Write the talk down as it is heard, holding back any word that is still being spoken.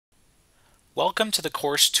Welcome to the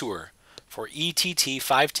course tour for ETT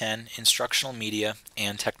 510 Instructional Media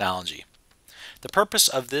and Technology. The purpose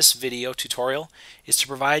of this video tutorial is to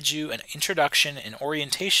provide you an introduction and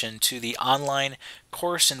orientation to the online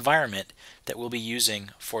course environment that we'll be using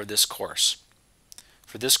for this course.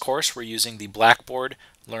 For this course, we're using the Blackboard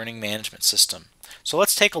Learning Management System. So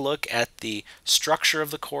let's take a look at the structure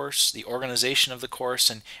of the course, the organization of the course,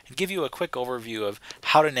 and give you a quick overview of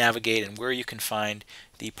how to navigate and where you can find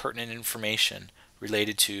the pertinent information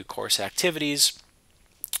related to course activities,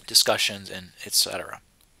 discussions, and etc.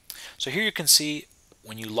 So here you can see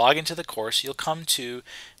when you log into the course, you'll come to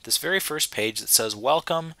this very first page that says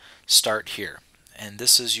Welcome, Start Here. And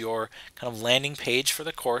this is your kind of landing page for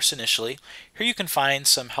the course initially. Here you can find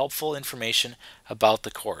some helpful information about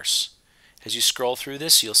the course. As you scroll through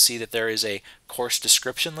this, you'll see that there is a course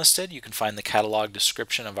description listed. You can find the catalog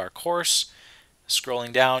description of our course.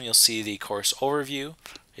 Scrolling down, you'll see the course overview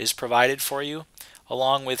is provided for you,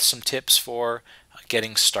 along with some tips for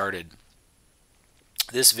getting started.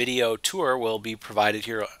 This video tour will be provided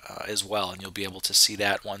here as well, and you'll be able to see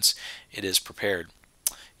that once it is prepared.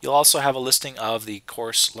 You'll also have a listing of the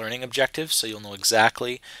course learning objectives, so you'll know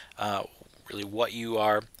exactly really what you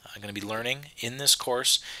are going to be learning in this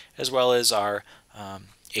course, as well as our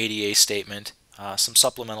ADA statement. Some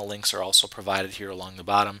supplemental links are also provided here along the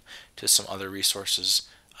bottom to some other resources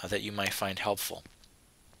that you might find helpful.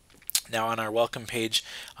 Now on our welcome page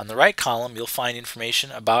on the right column, you'll find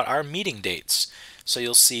information about our meeting dates. So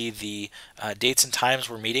you'll see the dates and times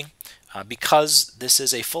we're meeting. Because this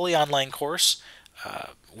is a fully online course,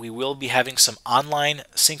 we will be having some online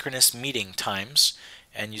synchronous meeting times,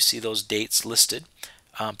 and you see those dates listed.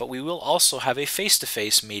 But we will also have a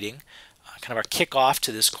face-to-face meeting, kind of our kickoff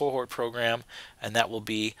to this cohort program, and that will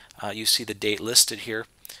be, you see the date listed here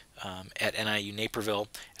at NIU Naperville.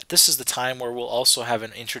 This is the time where we'll also have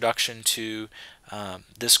an introduction to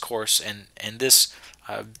this course, and this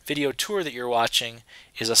video tour that you're watching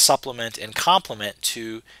is a supplement and complement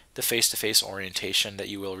to the face-to-face orientation that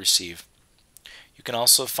you will receive. You can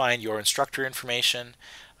also find your instructor information,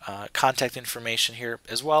 contact information here,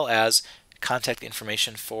 as well as contact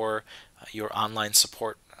information for your online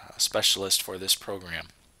support specialist for this program.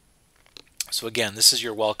 So again, this is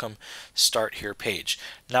your Welcome Start Here page.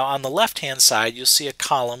 Now on the left-hand side, you'll see a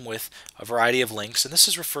column with a variety of links, and this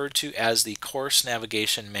is referred to as the course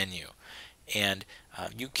navigation menu. And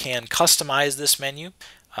you can customize this menu.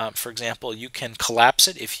 For example, you can collapse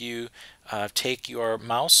it if you take your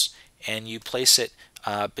mouse and you place it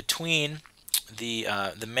between the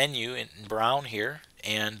menu in brown here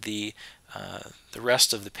and the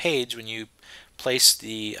rest of the page. When you place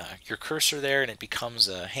your cursor there and it becomes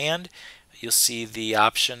a hand, you'll see the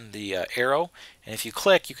option, the arrow, and if you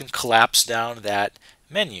click, you can collapse down that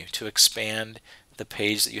menu to expand the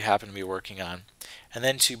page that you happen to be working on. And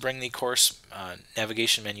then to bring the course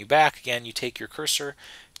navigation menu back, again, you take your cursor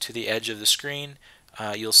to the edge of the screen.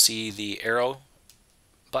 You'll see the arrow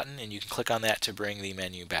button, and you can click on that to bring the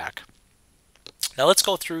menu back. Now let's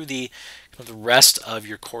go through the rest of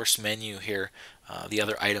your course menu here, the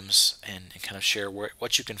other items, and kind of share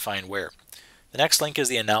what you can find where. The next link is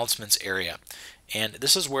the announcements area, and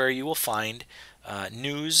this is where you will find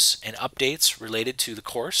news and updates related to the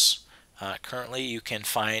course. Currently you can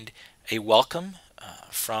find a welcome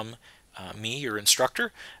from me, your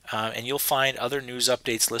instructor, and you'll find other news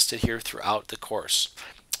updates listed here throughout the course.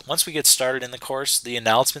 Once we get started in the course, the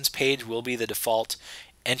announcements page will be the default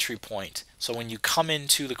entry point. So when you come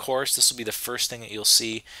into the course, this will be the first thing that you'll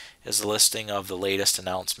see is the listing of the latest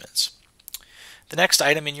announcements. The next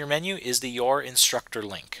item in your menu is the Your Instructor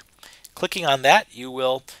link. Clicking on that, you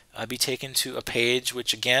will be taken to a page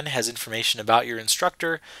which again has information about your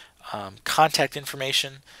instructor, contact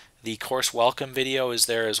information. The course welcome video is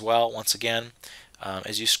there as well. Once again,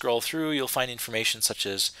 as you scroll through, you'll find information such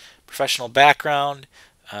as professional background,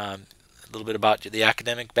 a little bit about the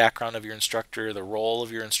academic background of your instructor, the role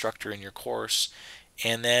of your instructor in your course,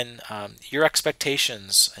 and then your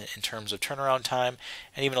expectations in terms of turnaround time,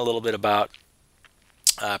 and even a little bit about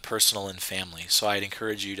personal and family. So I'd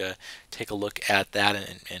encourage you to take a look at that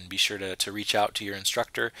and be sure to reach out to your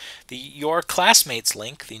instructor. The Your Classmates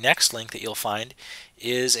link, the next link that you'll find,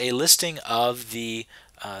 is a listing of the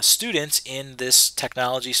students in this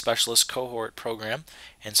technology specialist cohort program,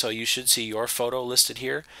 and so you should see your photo listed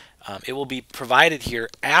here. It will be provided here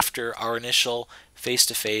after our initial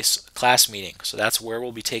face-to-face class meeting, so that's where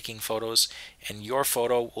we'll be taking photos, and your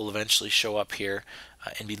photo will eventually show up here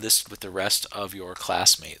and be listed with the rest of your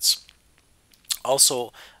classmates.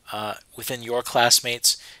 Also, within your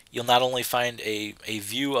classmates, you'll not only find a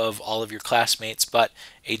view of all of your classmates, but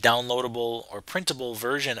a downloadable or printable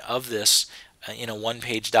version of this in a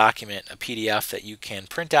one-page document, a PDF that you can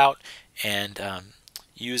print out and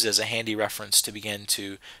use as a handy reference to begin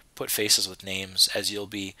to put faces with names as you'll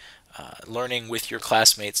be learning with your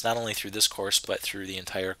classmates, not only through this course, but through the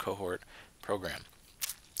entire cohort program.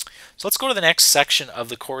 So let's go to the next section of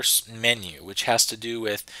the course menu, which has to do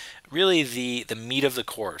with really the meat of the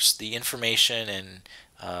course, the information and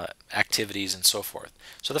activities and so forth.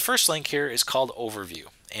 So the first link here is called Overview,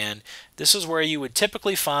 and this is where you would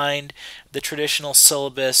typically find the traditional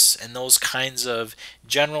syllabus and those kinds of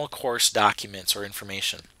general course documents or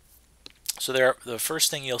information. So the first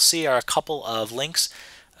thing you'll see are a couple of links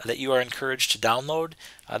that you are encouraged to download.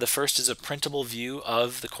 The first is a printable view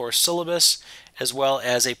of the course syllabus, as well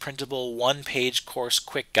as a printable one-page course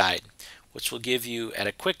quick guide, which will give you at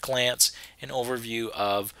a quick glance an overview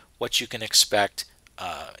of what you can expect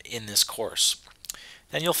in this course.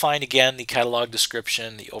 Then you'll find again the catalog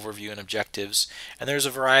description, the overview and objectives, and there's a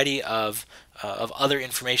variety of other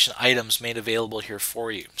information items made available here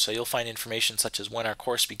for you. So you'll find information such as when our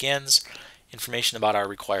course begins, information about our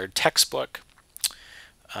required textbook.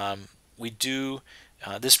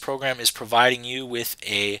 This program is providing you with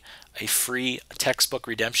a free textbook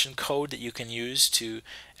redemption code that you can use to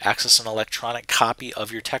access an electronic copy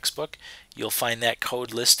of your textbook. You'll find that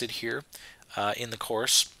code listed here in the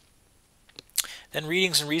course. Then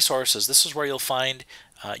readings and resources. This is where you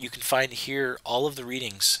can find here all of the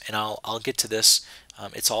readings, and I'll get to this.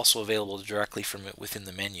 It's also available directly from within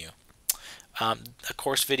the menu. A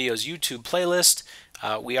course videos YouTube playlist.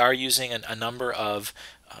 We are using a number of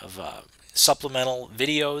supplemental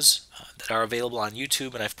videos that are available on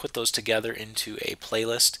YouTube, and I've put those together into a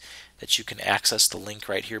playlist that you can access the link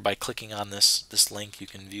right here by clicking on this link. You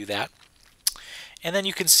can view that, and then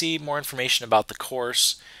you can see more information about the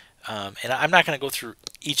course. And I'm not going to go through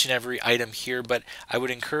each and every item here, but I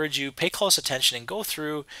would encourage you pay close attention and go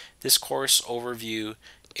through this course overview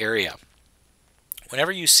area.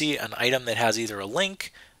 Whenever you see an item that has either a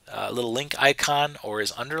link, a little link icon, or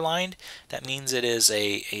is underlined, that means it is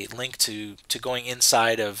a link to going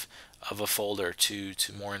inside of a folder to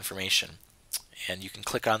more information. And you can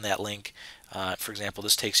click on that link. For example,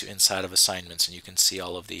 this takes you inside of assignments, and you can see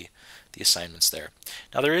all of the assignments there.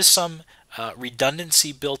 Now there is some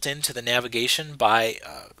redundancy built into the navigation by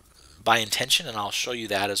intention, and I'll show you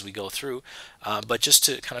that as we go through. But just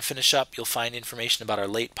to kind of finish up, you'll find information about our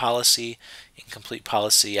late policy, incomplete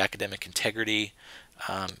policy, academic integrity,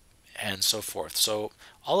 and so forth. So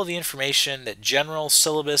all of the information, that general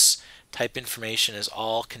syllabus type information, is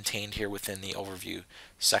all contained here within the overview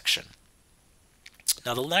section.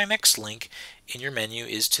 Now the next link in your menu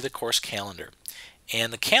is to the course calendar.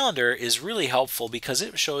 And the calendar is really helpful because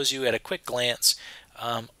it shows you at a quick glance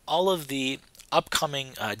all of the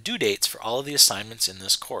upcoming due dates for all of the assignments in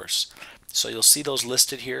this course. So you'll see those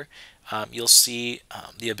listed here. You'll see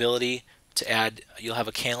the ability to add, you'll have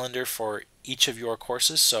a calendar for each of your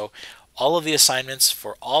courses. So all of the assignments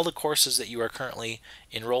for all the courses that you are currently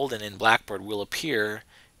enrolled in Blackboard will appear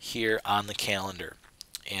here on the calendar.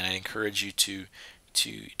 And I encourage you to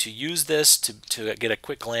use this to get a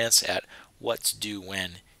quick glance at what's due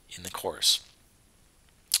when in the course.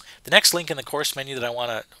 The next link in the course menu that I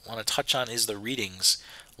want to touch on is the readings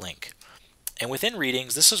link. And within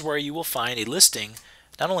readings, this is where you will find a listing,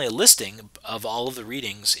 not only a listing of all of the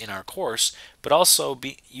readings in our course, but also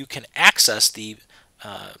you can access the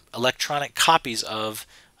electronic copies of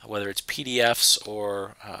whether it's PDFs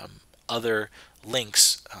or other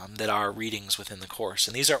links that are readings within the course.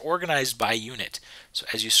 And these are organized by unit. So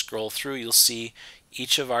as you scroll through, you'll see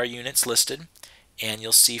each of our units listed, and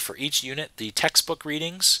you'll see for each unit the textbook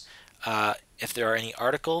readings, if there are any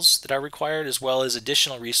articles that are required, as well as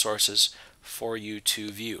additional resources for you to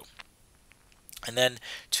view. And then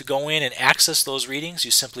to go in and access those readings,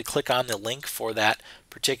 you simply click on the link for that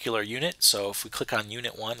particular unit. So if we click on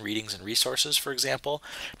Unit 1, Readings and Resources, for example,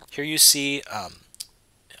 here you see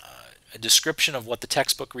a description of what the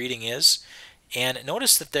textbook reading is. And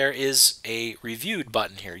notice that there is a reviewed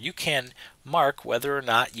button here. You can mark whether or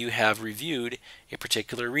not you have reviewed a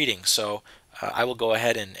particular reading. So I will go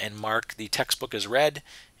ahead and mark the textbook as read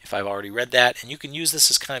if I've already read that. And you can use this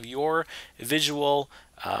as kind of your visual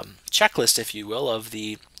checklist, if you will, of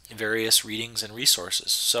the various readings and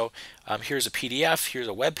resources. So here's a PDF, here's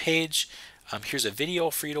a web page, here's a video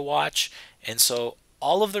for you to watch. And so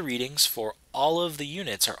all of the readings for all of the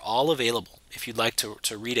units are all available. If you'd like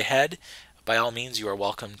to read ahead, by all means, you are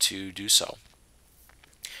welcome to do so.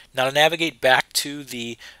 Now to navigate back to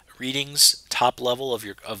the readings top level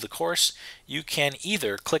of the course, you can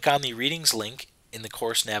either click on the readings link in the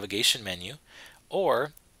course navigation menu,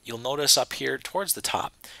 or you'll notice up here towards the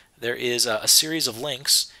top there is a series of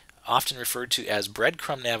links often referred to as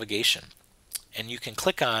breadcrumb navigation, and you can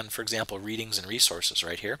click on, for example, readings and resources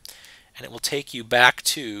right here, and it will take you back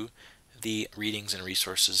to the readings and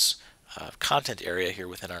resources content area here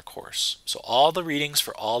within our course. So all the readings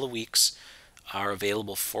for all the weeks are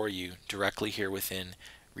available for you directly here within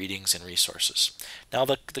readings and resources. Now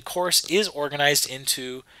the course is organized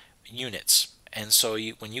into units, and so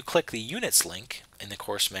when you click the units link in the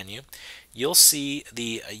course menu, you'll see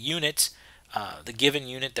the unit, the given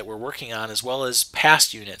unit that we're working on, as well as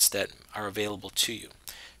past units that are available to you.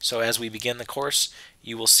 So as we begin the course,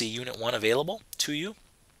 you will see Unit 1 available to you.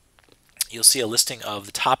 You'll see a listing of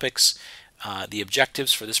the topics, the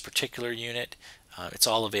objectives for this particular unit. It's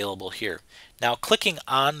all available here. Now clicking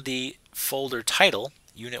on the folder title,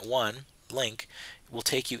 Unit 1 link, will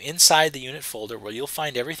take you inside the unit folder where you'll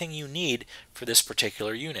find everything you need for this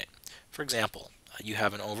particular unit. For example, you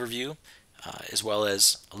have an overview as well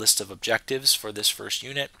as a list of objectives for this first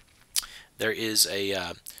unit. There is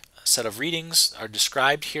a set of readings are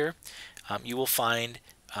described here. You will find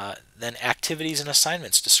then activities and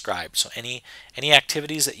assignments described. So any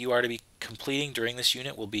activities that you are to be completing during this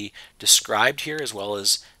unit will be described here, as well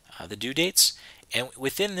as the due dates. And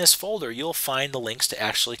within this folder you'll find the links to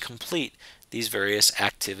actually complete these various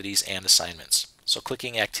activities and assignments. So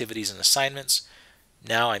clicking activities and assignments,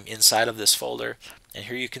 now I'm inside of this folder, and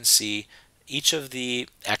here you can see each of the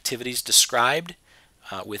activities described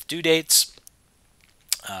with due dates,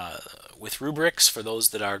 with rubrics for those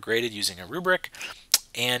that are graded using a rubric.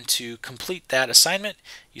 And to complete that assignment,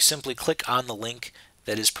 you simply click on the link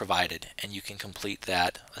that is provided and you can complete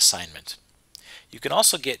that assignment. You can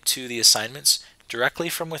also get to the assignments directly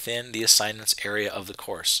from within the assignments area of the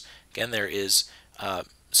course. Again, there is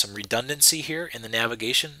some redundancy here in the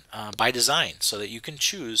navigation by design, so that you can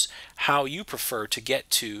choose how you prefer to get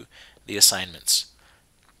to the assignments.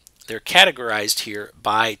 They're categorized here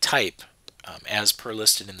by type as per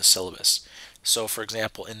listed in the syllabus. So for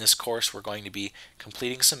example, in this course we're going to be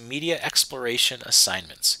completing some media exploration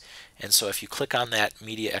assignments. And so if you click on that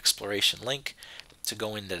media exploration link to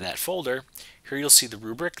go into that folder, here you'll see the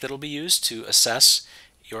rubric that will be used to assess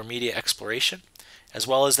your media exploration, as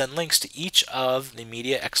well as then links to each of the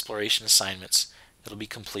media exploration assignments that will be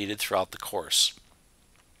completed throughout the course.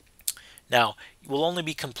 Now, we'll only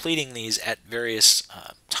be completing these at various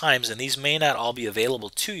times, and these may not all be available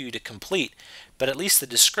to you to complete, but at least the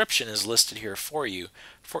description is listed here for you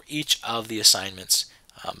for each of the assignments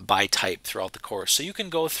by type throughout the course. So you can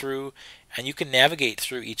go through and you can navigate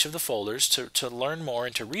through each of the folders to learn more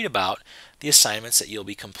and to read about the assignments that you'll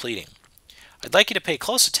be completing. I'd like you to pay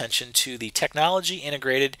close attention to the Technology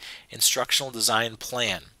Integrated Instructional Design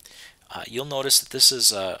Plan. You'll notice that this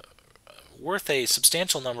is worth a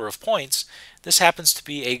substantial number of points. This happens to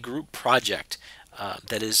be a group project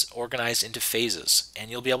that is organized into phases, and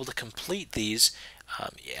you'll be able to complete these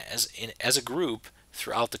as a group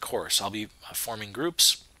throughout the course. I'll be forming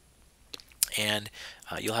groups, and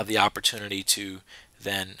you'll have the opportunity to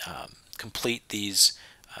then complete this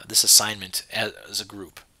assignment as a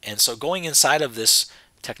group. And so going inside of this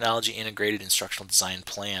Technology Integrated Instructional Design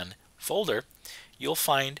Plan folder, you'll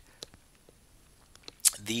find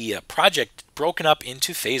the project broken up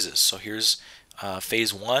into phases. So here's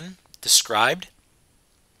phase 1 described.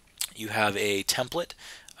 You have a template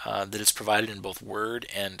that is provided in both Word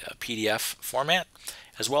and PDF format,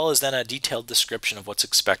 as well as then a detailed description of what's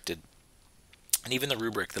expected, and even the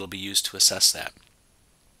rubric that will be used to assess that.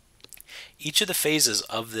 Each of the phases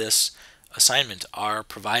of this assignment are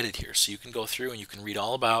provided here, so you can go through and you can read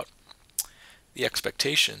all about the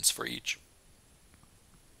expectations for each.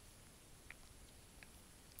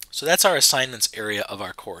 So that's our assignments area of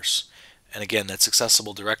our course, and again, that's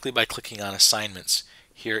accessible directly by clicking on assignments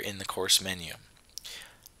here in the course menu.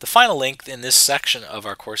 The final link in this section of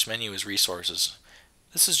our course menu is resources.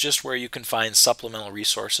 This is just where you can find supplemental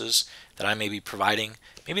resources that I may be providing,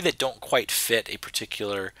 maybe that don't quite fit a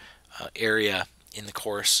particular area in the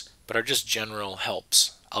course, but are just general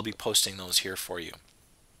helps. I'll be posting those here for you.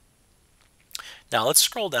 Now let's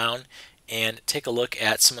scroll down and take a look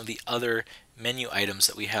at some of the other menu items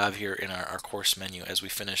that we have here in our course menu as we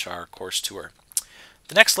finish our course tour.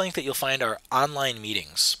 The next link that you'll find are online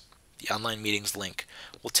meetings. The online meetings link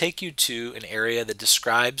will take you to an area that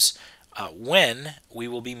describes when we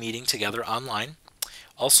will be meeting together online.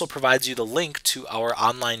 Also provides you the link to our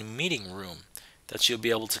online meeting room that you'll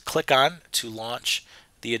be able to click on to launch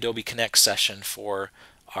the Adobe Connect session for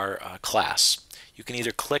our class. You can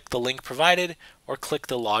either click the link provided or click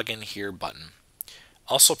the login here button.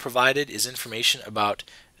 Also provided is information about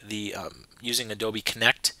using Adobe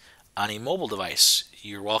Connect on a mobile device.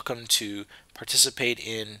 You're welcome to participate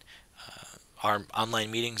in our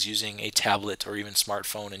online meetings using a tablet or even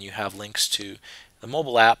smartphone, and you have links to the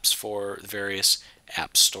mobile apps for the various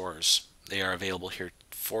app stores. They are available here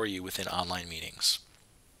for you within online meetings.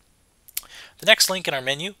 The next link in our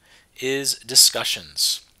menu is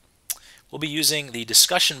Discussions. We'll be using the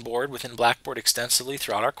discussion board within Blackboard extensively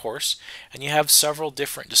throughout our course, and you have several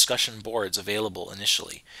different discussion boards available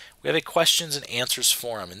initially. We have a questions and answers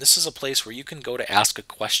forum, and this is a place where you can go to ask a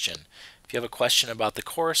question. If you have a question about the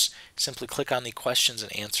course, simply click on the questions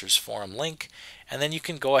and answers forum link, and then you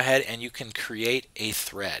can go ahead and you can create a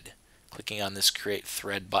thread. Clicking on this create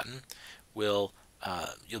thread button will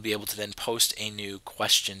you'll be able to then post a new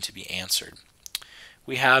question to be answered.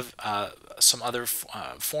 We have some other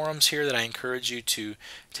forums here that I encourage you to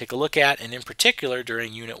take a look at, and in particular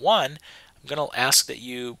during Unit 1 I'm going to ask that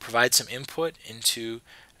you provide some input into,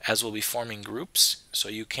 as we'll be forming groups, so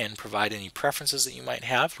you can provide any preferences that you might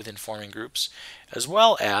have within forming groups, as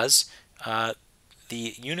well as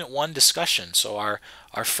the Unit 1 discussion. So our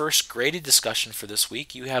first graded discussion for this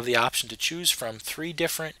week, you have the option to choose from 3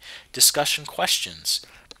 different discussion questions.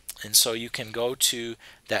 And so you can go to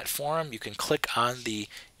that forum, you can click on the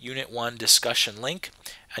Unit 1 discussion link,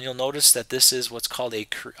 and you'll notice that this is what's called a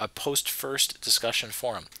post first discussion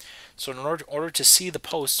forum. So in order to see the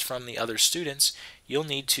posts from the other students, you'll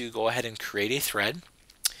need to go ahead and create a thread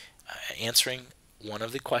answering one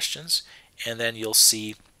of the questions, and then you'll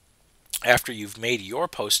see after you've made your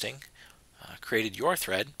posting, created your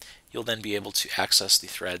thread, you'll then be able to access the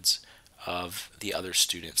threads of the other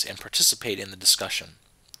students and participate in the discussion.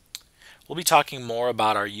 We'll be talking more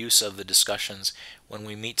about our use of the discussions when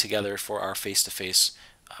we meet together for our face-to-face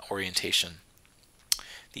orientation.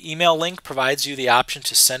 The email link provides you the option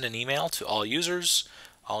to send an email to all users,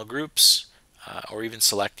 all groups, or even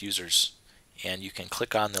select users. And you can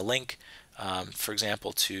click on the link, for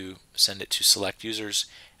example, to send it to select users,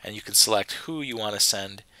 and you can select who you want to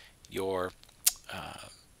send your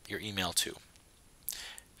email to.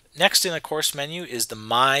 Next in the course menu is the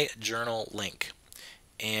My Journal link.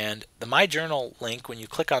 And the My Journal link, when you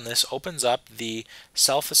click on this, opens up the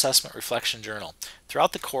Self-Assessment Reflection Journal.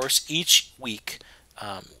 Throughout the course, each week,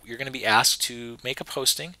 you're going to be asked to make a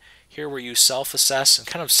posting here where you self-assess and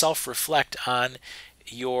kind of self-reflect on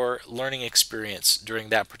your learning experience during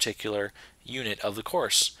that particular unit of the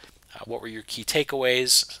course. What were your key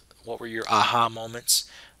takeaways? What were your aha moments?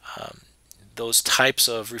 Those types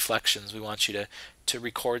of reflections, we want you to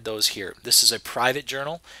record those here. This is a private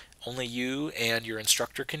journal. Only you and your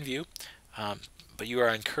instructor can view, but you are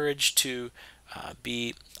encouraged to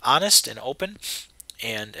be honest and open,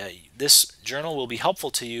 and this journal will be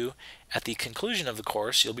helpful to you. At the conclusion of the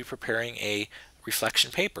course, you'll be preparing a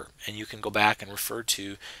reflection paper, and you can go back and refer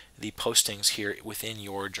to the postings here within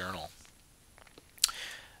your journal.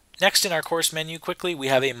 Next in our course menu, quickly, we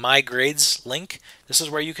have a My Grades link. This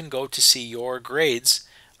is where you can go to see your grades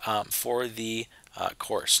for the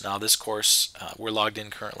course. Now this course, we're logged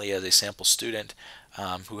in currently as a sample student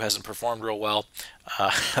who hasn't performed real well,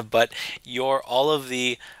 but all of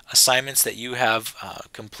the assignments that you have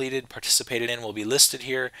completed, participated in will be listed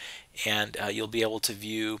here, and you'll be able to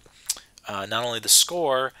view not only the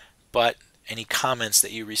score, but any comments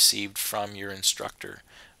that you received from your instructor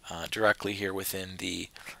directly here within the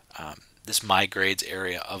this My Grades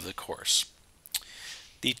area of the course.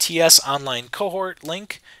 The TS Online Cohort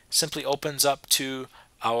link simply opens up to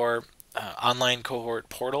our online cohort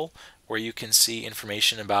portal, where you can see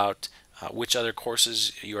information about which other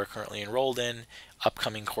courses you are currently enrolled in,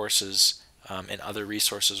 upcoming courses, and other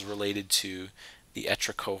resources related to the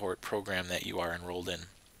ETRA cohort program that you are enrolled in.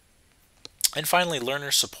 And finally,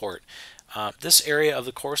 learner support. This area of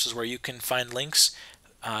the course is where you can find links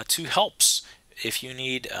to helps. If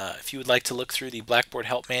you would like to look through the Blackboard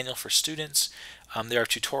Help Manual for students, there are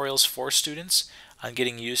tutorials for students on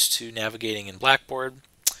getting used to navigating in Blackboard.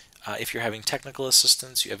 If you're having technical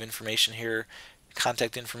assistance, you have information here,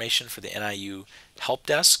 contact information for the NIU Help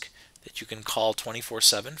Desk that you can call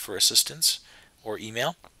 24/7 for assistance or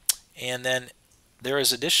email. And then there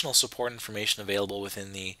is additional support information available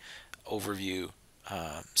within the overview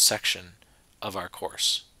section of our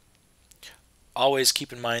course. Always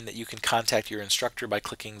keep in mind that you can contact your instructor by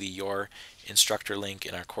clicking the Your Instructor link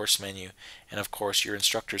in our course menu, and of course your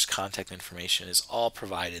instructor's contact information is all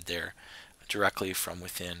provided there directly from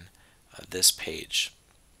within this page.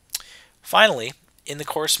 Finally, in the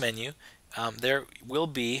course menu, there will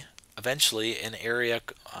be eventually an area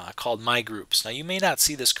called My Groups. Now you may not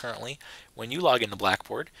see this currently when you log into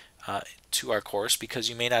Blackboard to our course, because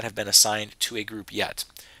you may not have been assigned to a group yet.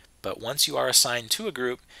 But once you are assigned to a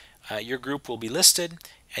group, your group will be listed,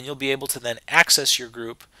 and you'll be able to then access your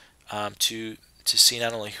group to see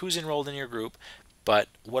not only who's enrolled in your group, but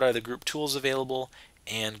what are the group tools available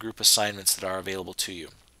and group assignments that are available to you.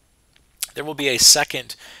 There will be a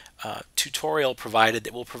second tutorial provided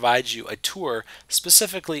that will provide you a tour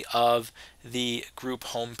specifically of the group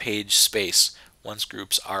homepage space once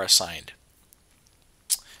groups are assigned.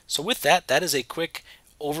 So with that, that is a quick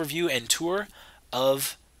overview and tour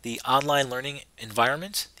of the online learning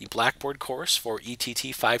environment, the Blackboard course for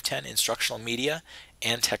ETT 510 Instructional Media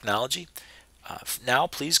and Technology. Now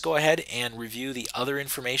please go ahead and review the other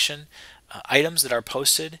information items that are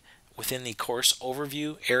posted within the course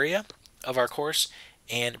overview area of our course,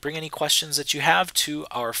 and bring any questions that you have to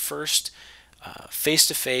our first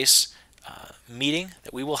face-to-face meeting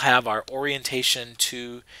that we will have, our orientation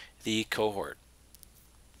to the cohort.